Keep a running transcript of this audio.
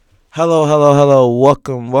Hello, hello, hello.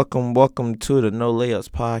 Welcome to the No Layups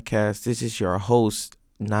podcast. This is your host,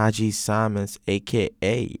 Najee Simons,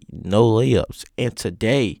 aka No Layups. And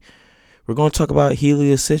today we're going to talk about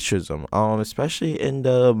heliocentrism, especially in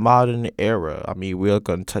the modern era. I mean, we're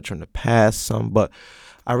going to touch on the past some, but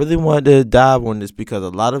I really wanted to dive on this because a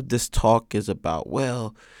lot of this talk is about,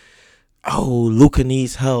 Luka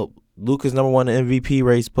needs help. Luka's number one in the MVP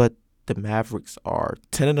race, but the Mavericks are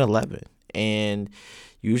 10 and 11. And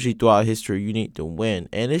usually throughout history, you need to win.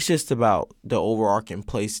 And it's just about the overarching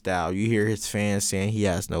play style. You hear his fans saying he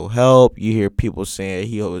has no help. You hear people saying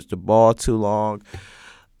he holds the ball too long.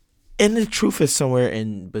 And the truth is somewhere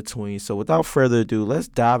in between. So without further ado, let's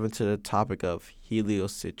dive into the topic of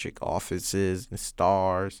heliocentric offenses and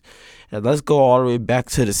stars. And let's go all the way back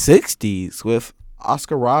to the 60s with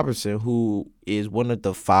Oscar Robertson, who is one of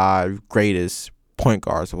the five greatest point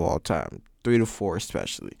guards of all time, 3 to 4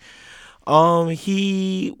 especially.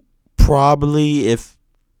 He probably, if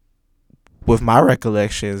with my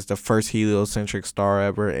recollections, the first heliocentric star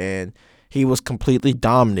ever, and he was completely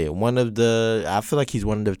dominant. I feel like he's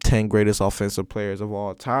one of the 10 greatest offensive players of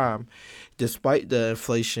all time, despite the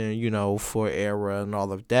inflation, for era and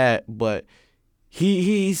all of that. But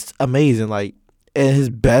he's amazing. Like, in his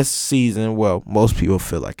best season, well, most people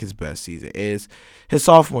feel like his best season is his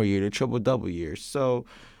sophomore year, the triple double year. So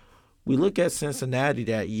we look at Cincinnati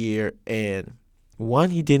that year, and one,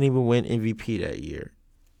 he didn't even win MVP that year.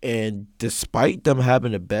 And despite them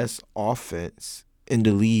having the best offense in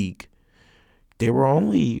the league, they were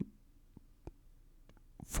only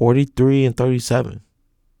 43 and 37.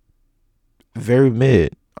 Very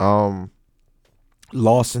mid.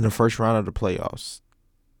 Lost in the first round of the playoffs.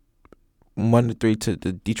 1-3 to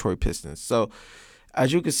the Detroit Pistons. So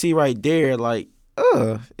as you can see right there,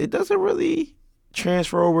 it doesn't really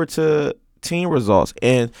transfer over to team results.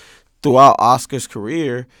 And throughout Oscar's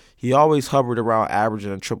career, he always hovered around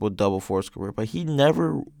averaging a triple double for his career, but he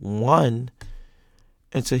never won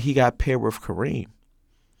until he got paired with Kareem.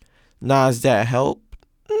 Now, does that help?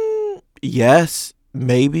 Yes,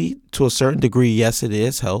 maybe to a certain degree. Yes, it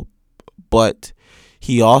is help, but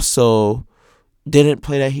he also didn't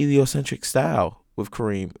play that heliocentric style with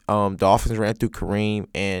Kareem. The offense ran through Kareem,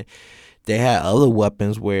 and they had other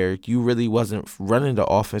weapons where you really wasn't running the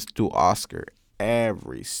offense through Oscar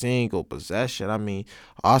every single possession. I mean,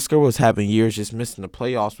 Oscar was having years just missing the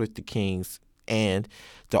playoffs with the Kings, and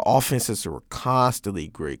the offenses were constantly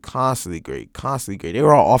great, constantly great, constantly great. They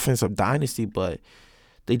were all offensive dynasty, but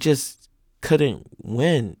they just couldn't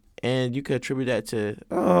win. And you could attribute that to,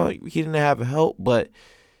 he didn't have help, but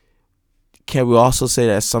can we also say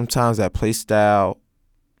that sometimes that play style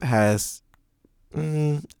has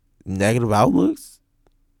negative outlooks?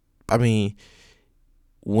 I mean,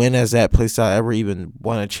 when has that play style ever even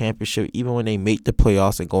won a championship? Even when they make the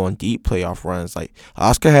playoffs and go on deep playoff runs, like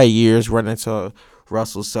Oscar had years running to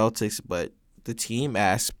Russell Celtics, but the team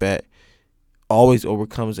aspect always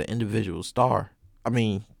overcomes an individual star. I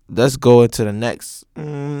mean, let's go into the next.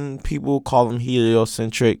 People call him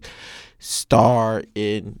heliocentric star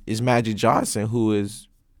is Magic Johnson, who is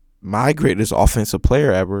my greatest offensive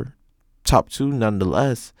player ever. Top 2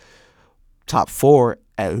 nonetheless. Top 4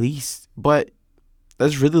 at least. But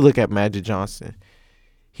let's really look at Magic Johnson.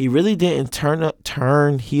 He really didn't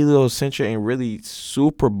turn heliocentric and really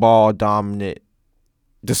Super Bowl dominant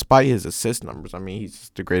despite his assist numbers. I mean,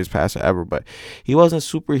 he's the greatest passer ever, but he wasn't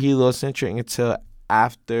super heliocentric until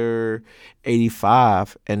after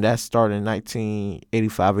 85, and that started in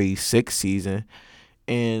 1985-86 season.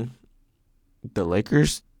 And the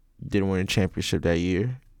Lakers didn't win a championship that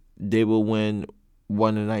year. They will win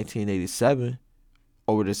one in 1987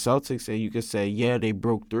 over the Celtics, and you could say, yeah, they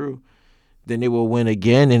broke through. Then they will win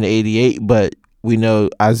again in 88, but we know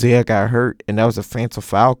Isaiah got hurt, and that was a phantom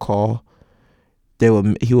foul call. He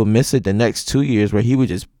would miss it the next 2 years where he was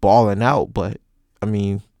just balling out. But, I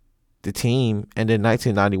mean, the team, and then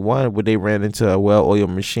 1991 when they ran into a well-oiled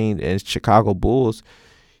machine and Chicago Bulls,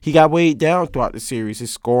 he got weighed down throughout the series.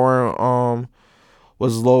 His scoring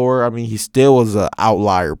was lower. I mean, he still was an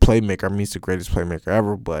outlier playmaker. I mean, he's the greatest playmaker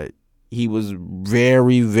ever, but he was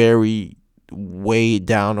very, very weighed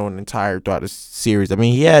down on the entire throughout the series. I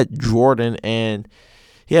mean, he had Jordan and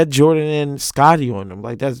Scotty on him.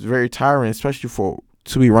 Like, that's very tiring, especially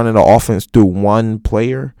to be running the offense through one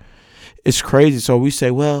player. It's crazy. So we say,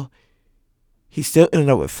 well, he still ended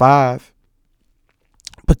up with 5,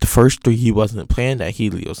 but the first 3 he wasn't playing that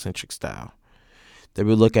heliocentric style. Then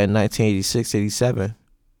we look at 1986-87,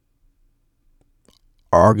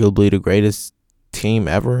 arguably the greatest team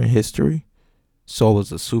ever in history. So it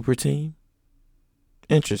was a super team.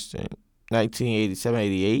 Interesting.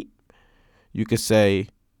 1987-88, you could say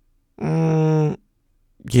Mm,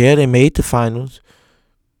 yeah, they made the finals.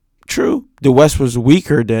 True, the West was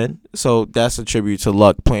weaker then, so that's a tribute to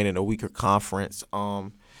luck playing in a weaker conference.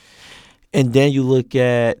 And then you look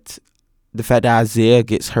at the fact that Isaiah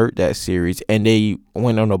gets hurt that series, and they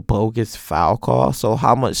went on a bogus foul call. So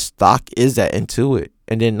how much stock is that into it?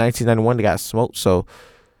 And then 1991 they got smoked. So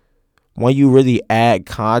when you really add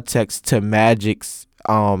context to Magic's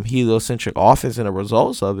heliocentric offense and the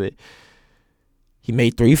results of it, he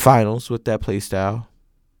made 3 finals with that play style.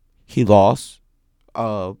 He lost.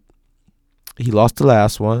 Uh, he lost the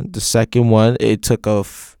last one. The second one, it took a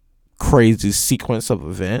crazy sequence of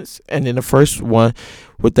events, and then the first one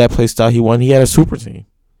with that play style he won, he had a super team.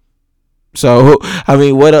 So I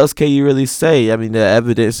mean, what else can you really say? I mean, the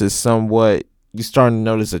evidence is somewhat, you're starting to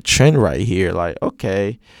notice a trend right here. Like,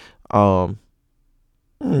 okay, um,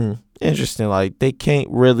 interesting. Like, they can't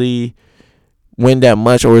really win that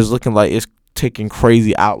much, or it's looking like it's taking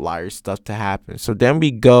crazy outlier stuff to happen. So then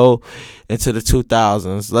we go into the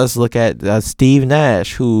 2000s. Let's look at Steve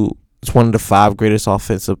Nash, who is one of the 5 greatest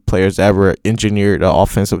offensive players ever, engineered the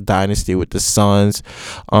offensive dynasty with the Suns.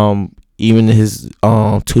 Even his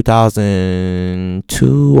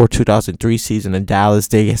 2002 or 2003 season in Dallas,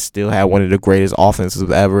 they still had one of the greatest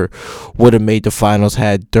offenses ever. Would have made the finals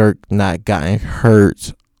had Dirk not gotten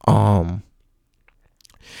hurt.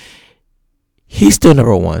 He's still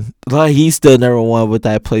number one. Like, he's still number one with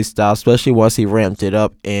that play style, especially once he ramped it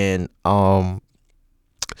up in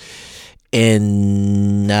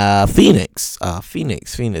Phoenix.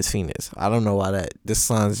 Phoenix. I don't know why the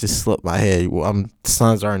Suns just slipped my head. The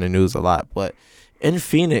Suns are in the news a lot, but in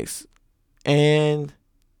Phoenix, and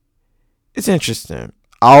it's interesting.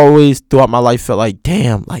 I always throughout my life felt like,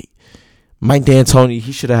 damn, like Mike D'Antoni,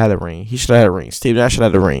 he should have had a ring. Steve Nash should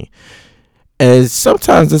have had a ring. And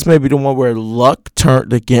sometimes this may be the one where luck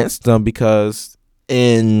turned against them, because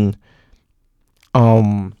in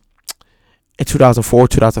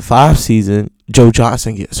 2004-2005 season, Joe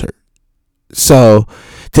Johnson gets hurt. So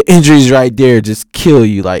the injuries right there just kill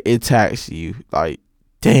you. Like, it taxes you. Like,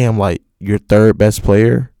 damn, like your third best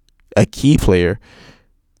player, a key player,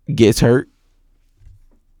 gets hurt.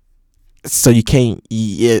 So you can't.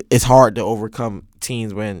 It's hard to overcome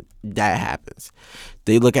teams when that happens.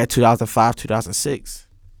 They look at 2005-2006.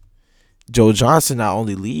 Joe Johnson not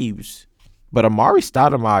only leaves, but Amari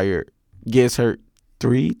Stoudemire gets hurt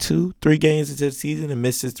 3 games into the season and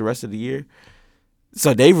misses the rest of the year.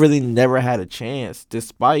 So they really never had a chance,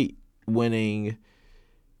 despite winning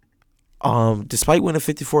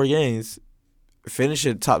 54 games,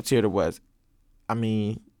 finishing top tier of the West. I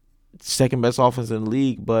mean, second best offense in the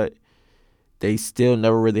league, but they still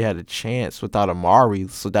never really had a chance without Amari.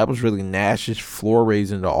 So that was really Nash's floor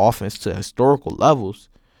raising the offense to historical levels.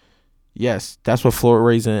 Yes, that's what floor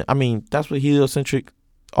raising. I mean, that's what heliocentric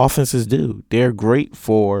offenses do. They're great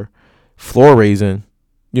for floor raising,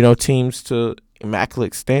 teams to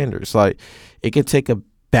immaculate standards. Like, it can take a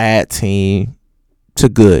bad team to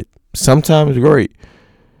good. Sometimes great.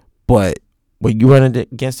 But when you run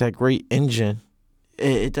against that great engine,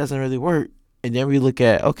 it doesn't really work. And then we look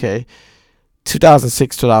at, okay,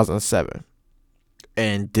 2006-2007,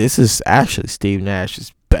 and this is actually Steve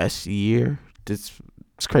Nash's best year. It's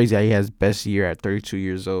crazy how he has best year at 32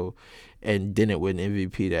 years old and didn't win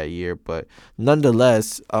MVP that year. But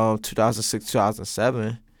nonetheless,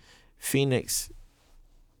 2006-2007, Phoenix,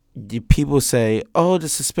 the people say, oh, the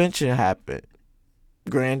suspension happened.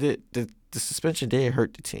 Granted, the suspension did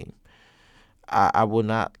hurt the team. I will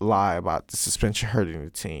not lie about the suspension hurting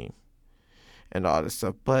the team and all this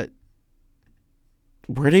stuff, but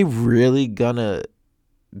were they really gonna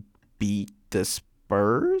beat the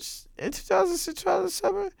Spurs in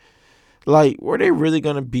 2006-2007? Like, were they really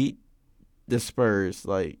gonna beat the Spurs?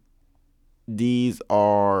 Like, these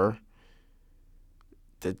are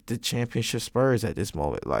the championship Spurs at this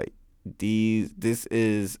moment. Like, this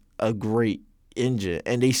is a great engine,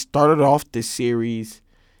 and they started off the series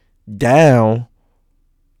down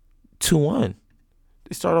 2-1.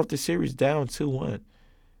 They started off the series down 2-1.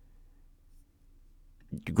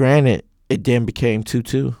 Granted, it then became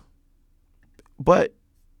 2-2, but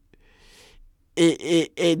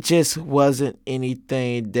it just wasn't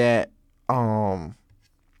anything that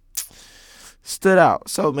stood out.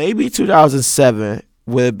 So maybe 2007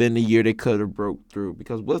 would have been the year they could have broke through,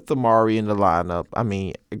 because with Amari in the lineup, I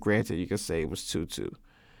mean, granted, you could say it was 2-2,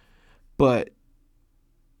 but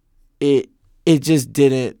it just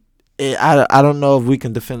didn't. I don't know if we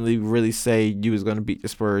can definitively really say you was going to beat the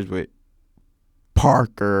Spurs with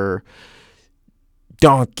Parker,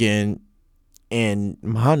 Duncan, and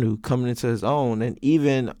Manu coming into his own. And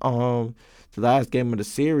even the last game of the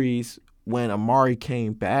series when Amari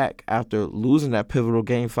came back after losing that pivotal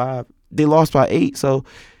game 5, they lost by 8. So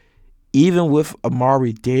even with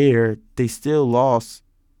Amari there, they still lost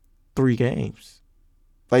 3 games.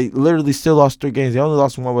 Like, literally still lost 3 games. They only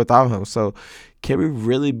lost 1 without him. So can we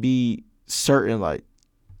really be certain, like,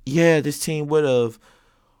 yeah, this team would have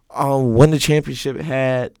won the championship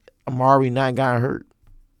had Amari not gotten hurt?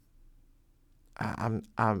 I'm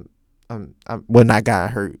well, not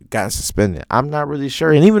got hurt, got suspended. I'm not really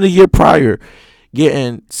sure. And even the year prior,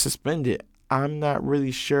 getting suspended, I'm not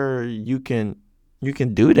really sure you can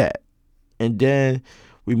do that. And then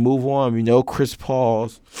we move on. We know Chris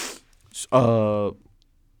Paul's uh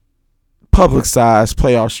publicized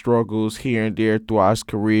playoff struggles here and there throughout his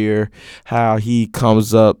career. How he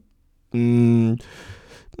comes up mm,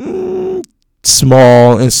 mm,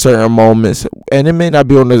 small in certain moments, and it may not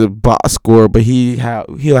be on the box score, but he'll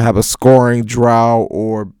have a scoring drought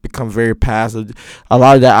or become very passive. A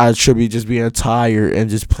lot of that I attribute just being tired and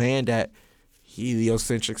just playing that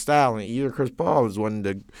heliocentric style. And either Chris Paul is one of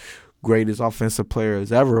the greatest offensive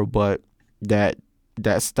players ever, but that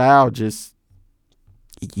that style just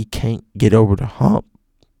you can't get over the hump.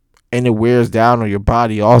 And it wears down on your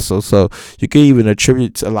body also. So you can even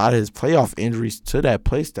attribute a lot of his playoff injuries to that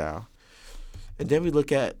play style. And then we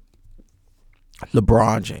look at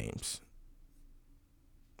LeBron James,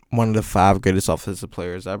 one of the 5 greatest offensive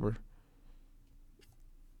players ever,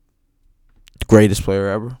 the greatest player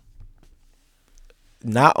ever.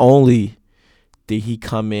 Not only did he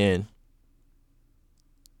come in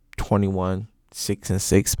 21, 6 and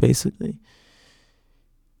 6 basically,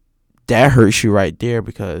 that hurts you right there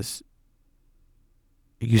because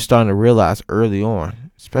you're starting to realize early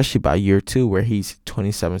on, especially by year 2, where he's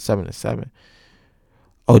 27, 7 and 7.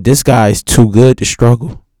 Oh, this guy is too good to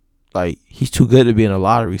struggle. Like, he's too good to be in a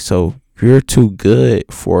lottery. So you're too good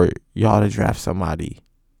for y'all to draft somebody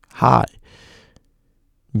high.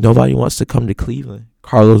 Nobody wants to come to Cleveland.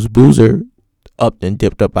 Carlos Boozer up and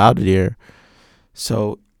dipped up out of there.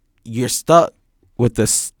 So you're stuck with a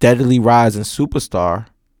steadily rising superstar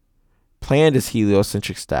playing this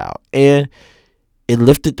heliocentric style. And it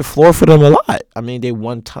lifted the floor for them a lot. I mean, they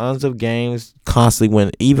won tons of games, constantly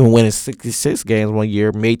winning 66 games one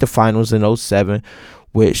year, made the finals in 07,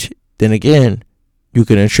 which then again, you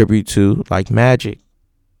can attribute to, like Magic,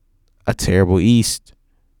 a terrible East.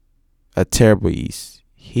 A terrible East.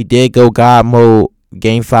 He did go God mode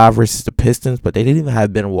game 5 versus the Pistons, but they didn't even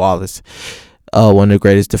have Ben Wallace, one of the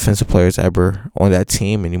greatest defensive players ever on that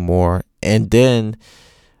team anymore. And then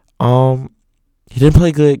he didn't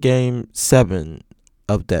play good game 7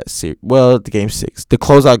 of that series. Well, the game 6, the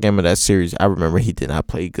closeout game of that series, I remember he did not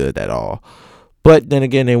play good at all. But then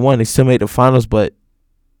again, they won. They still made the finals, but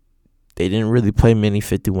they didn't really play many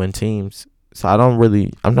 50-win teams. So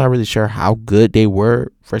I'm not really sure how good they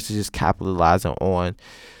were versus just capitalizing on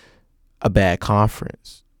a bad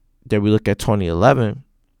conference. Then we look at 2011.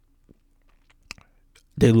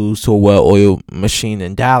 They lose to a well-oiled machine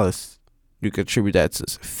in Dallas. You could attribute that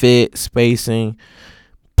to fit, spacing,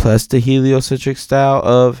 plus the heliocentric style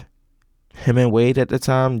of him and Wade at the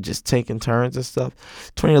time, just taking turns and stuff.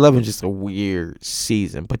 2011 just a weird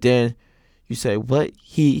season. But then you say, what?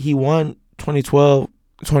 He won 2012,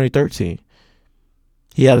 2013.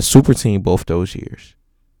 He had a super team both those years.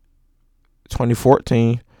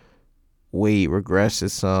 2014, Wade regresses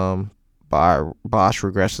some. Bosh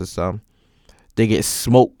regresses some. They get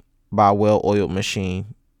smoked by a well-oiled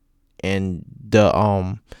machine. And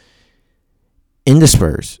in the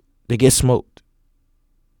Spurs, they get smoked.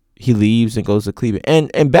 He leaves and goes to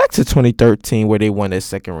Cleveland. And back to 2013 where they won their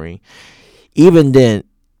second ring. Even then,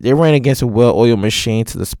 they ran against a well-oiled machine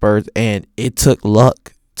to the Spurs, and it took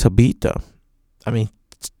luck to beat them. I mean,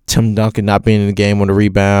 Tim Duncan not being in the game on the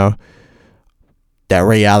rebound. That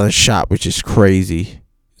Ray Allen shot, which is crazy.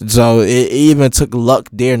 So it even took luck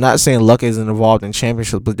there. Not saying luck isn't involved in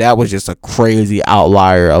championships, but that was just a crazy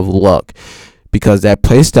outlier of luck. Because that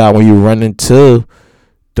play style, when you run into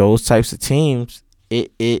those types of teams,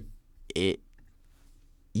 it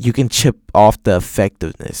you can chip off the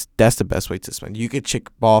effectiveness. That's the best way to spend. You can chip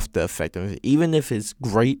off the effectiveness. Even if it's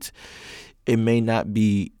great, it may not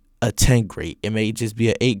be a 10 grade. It may just be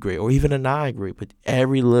an 8 grade or even a 9 grade. But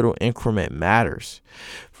every little increment matters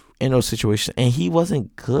in those situations. And he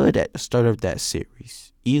wasn't good at the start of that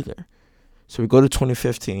series either. So we go to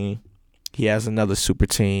 2015. He has another super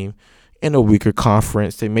team in a weaker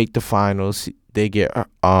conference. They make the finals. They get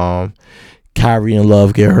Kyrie and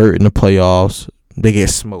Love get hurt in the playoffs. They get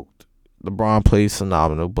smoked. LeBron plays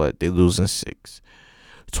phenomenal, but they lose in 6.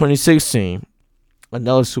 2016,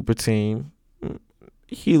 another super team.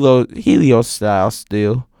 Helio style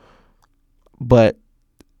still. But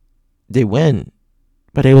They win,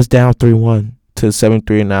 but they was down 3-1 to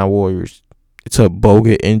 7-3 and 9 Warriors. It's a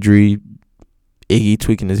Bogut injury, Iggy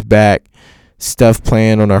tweaking his back, Steph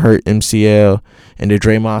playing on a hurt MCL, and the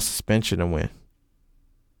Draymond suspension to win.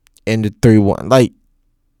 And the 3-1. Like,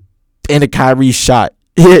 and the Kyrie shot.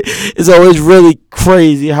 It's always really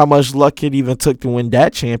crazy how much luck it even took to win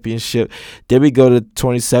that championship. Then we go to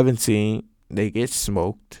 2017. They get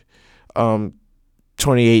smoked.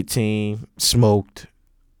 2018, smoked.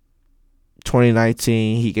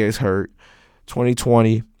 2019, he gets hurt.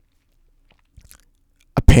 2020,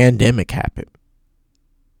 a pandemic happened.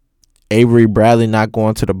 Avery Bradley not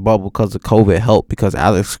going to the bubble because of COVID helped, because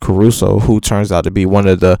Alex Caruso, who turns out to be one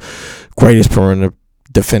of the greatest perimeter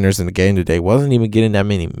defenders in the game today, wasn't even getting that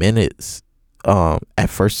many minutes at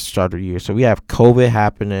first to start the year. So we have COVID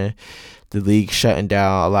happening, the league shutting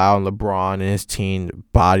down, allowing LeBron and his team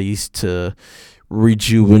bodies to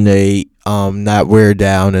rejuvenate, not wear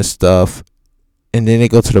down and stuff. And then they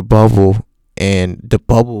go to the bubble, and the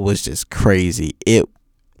bubble was just crazy. It,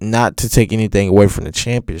 not to take anything away from the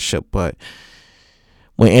championship, but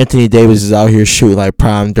when Anthony Davis is out here shooting like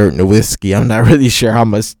prime Dirk Nowitzki, I'm not really sure how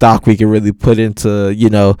much stock we can really put into,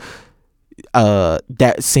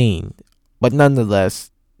 that scene. But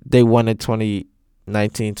nonetheless, they won in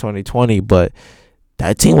 2019, 2020, but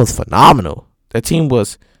that team was phenomenal. That team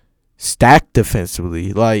was stacked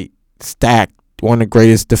defensively, like stacked. One of the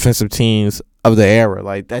greatest defensive teams of the era.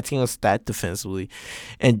 Like, that team was stacked defensively.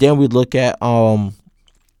 And then we look at the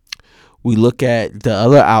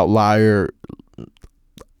other outlier.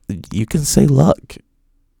 You can say luck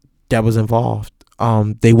that was involved.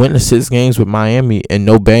 They went to 6 games with Miami and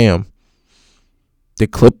no Bam. The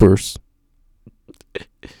Clippers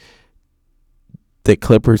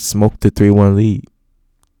smoked the 3-1 lead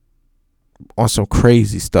on some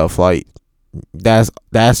crazy stuff. Like,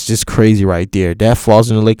 that's just crazy right there. That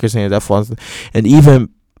falls in the Lakers' hands. And even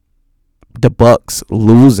the Bucks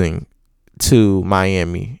losing to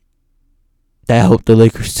Miami, that helped the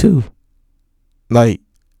Lakers too. Like,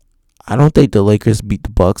 I don't think the Lakers beat the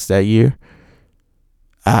Bucks that year.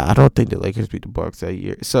 I don't think the Lakers beat the Bucks that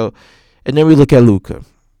year. So, and then we look at Luka.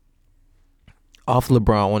 Off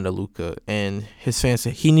LeBron, on to Luka, and his fans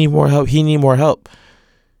say he need more help.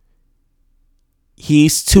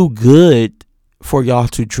 He's too good for y'all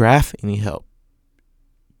to draft any help.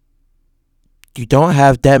 You don't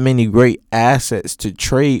have that many great assets to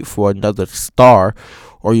trade for another star,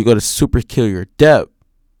 or you got to super kill your depth.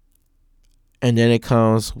 And then it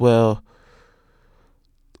comes, well,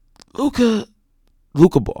 Luka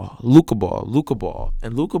ball.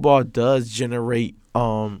 And Luka ball does generate,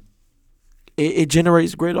 it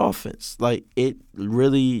generates great offense. Like, it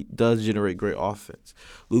really does generate great offense.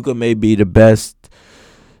 Luka may be the best,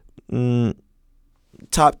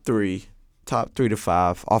 top 3 to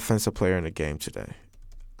 5 offensive player in the game today.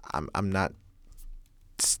 I'm not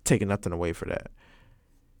taking nothing away for that.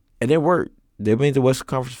 And it worked. They made the Western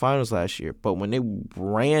Conference Finals last year. But when they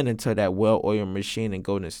ran into that well-oiled machine in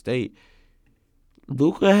Golden State,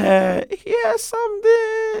 Luka had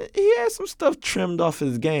some stuff trimmed off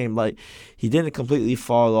his game. Like, he didn't completely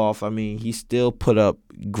fall off. I mean, he still put up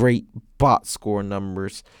great box score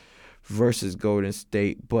numbers versus Golden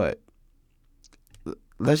State. But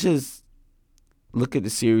let's just look at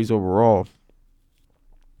the series overall.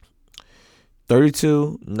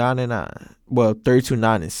 32-9-9. Well,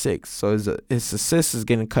 32-9-6. So his assists is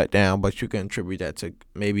getting cut down, but you can attribute that to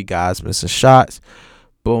maybe guys missing shots.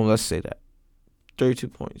 Boom, let's say that. 32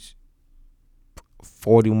 points.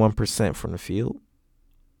 41% from the field.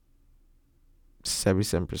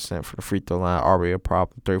 77% from the free throw line. Already a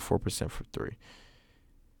problem. 34% from 3.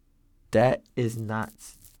 That is not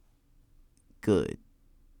good.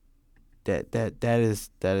 That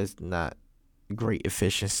is not great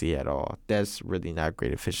efficiency at all. That's really not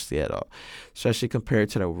great efficiency at all, especially compared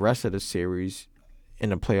to the rest of the series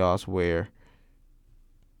in the playoffs, where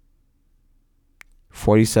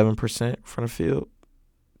 47% from the field,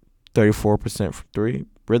 34% from 3,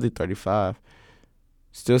 really 35,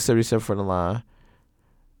 still 77 from the line,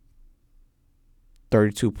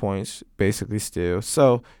 32 points basically still.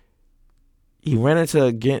 So he ran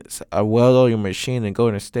against a well-oiled machine in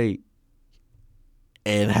Golden State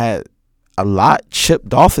and had a lot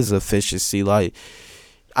chipped off his efficiency. Like,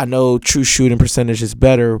 I know true shooting percentage is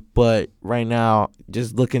better, but right now,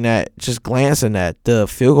 just glancing at the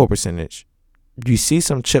field goal percentage, you see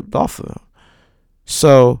some chipped off of him.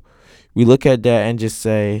 So we look at that and just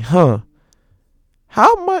say, how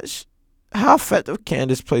effective can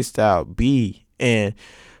this play style be? And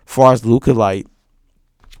as far as Luka, like,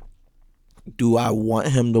 do I want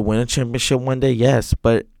him to win a championship one day? Yes,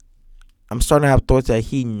 but I'm starting to have thoughts that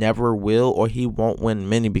he never will or he won't win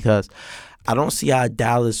many because I don't see how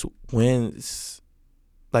Dallas wins,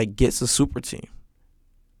 like gets a super team.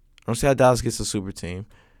 I don't see how Dallas gets a super team.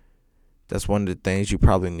 That's one of the things you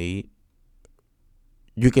probably need.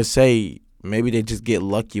 You could say maybe they just get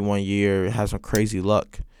lucky one year, have some crazy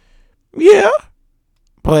luck. Yeah,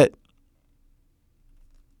 but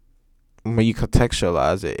when you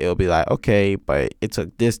contextualize it, it'll be like, okay, but it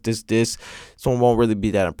took this, so it won't really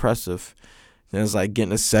be that impressive. Then it's like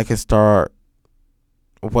getting a second star.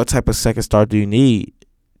 What type of second star do you need?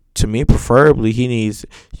 To me, preferably, you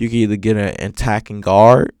can either get an attacking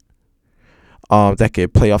guard, that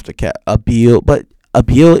could play off the cat a Beal, but a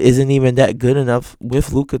Beal isn't even that good enough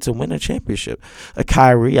with Luka to win a championship. A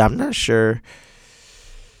Kyrie, I'm not sure.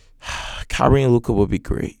 Kyrie and Luka would be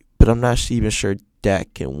great, but I'm not even sure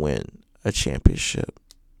that can win a championship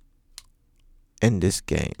in this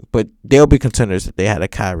game. But they'll be contenders if they had a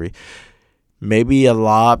Kyrie. Maybe a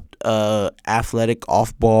lob, athletic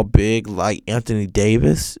off-ball big like Anthony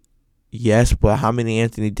Davis. Yes, but how many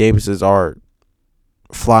Anthony Davises are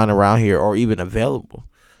flying around here or even available?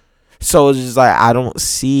 So it's just like I don't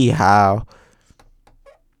see how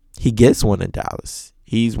he gets one in Dallas.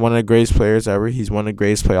 He's one of the greatest players ever. He's one of the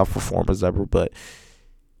greatest playoff performers ever. But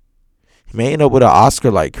he may end up with an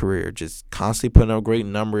Oscar-like career, just constantly putting up great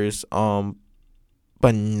numbers,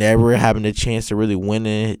 but never having the chance to really win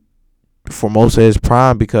it for most of his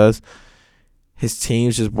prime because his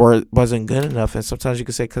teams just wasn't good enough. And sometimes you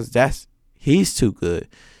could say because he's too good.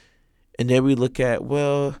 And then we look at,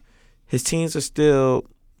 well, his teams are still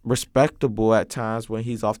respectable at times when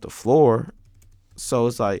he's off the floor. So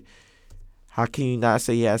it's like, how can you not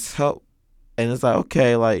say he has help? And it's like,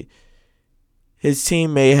 okay, like his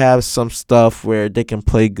team may have some stuff where they can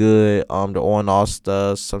play good. The on-off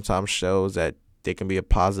stuff sometimes shows that they can be a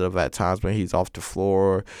positive at times when he's off the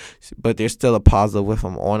floor, but there's still a positive with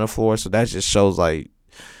him on the floor. So that just shows like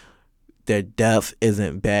their depth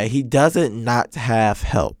isn't bad. He doesn't not have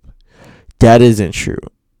help. That isn't true.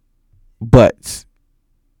 But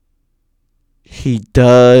he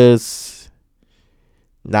does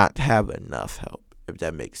not have enough help, if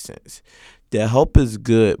that makes sense. The help is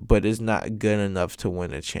good, but it's not good enough to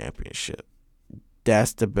win a championship.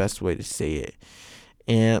 That's the best way to say it.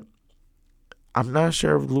 And I'm not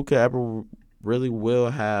sure if Luka ever really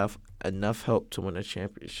will have enough help to win a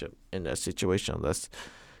championship in that situation unless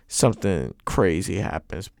something crazy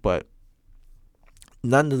happens. But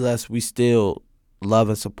nonetheless, we still love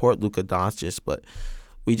and support Luka Doncic, but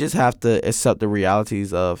we just have to accept the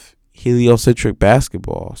realities of heliocentric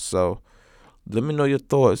basketball. So let me know your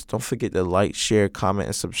thoughts. Don't forget to like, share, comment,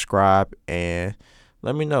 and subscribe. And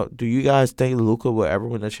let me know, do you guys think Luka will ever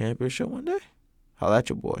win a championship one day? Holla at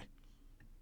your boy.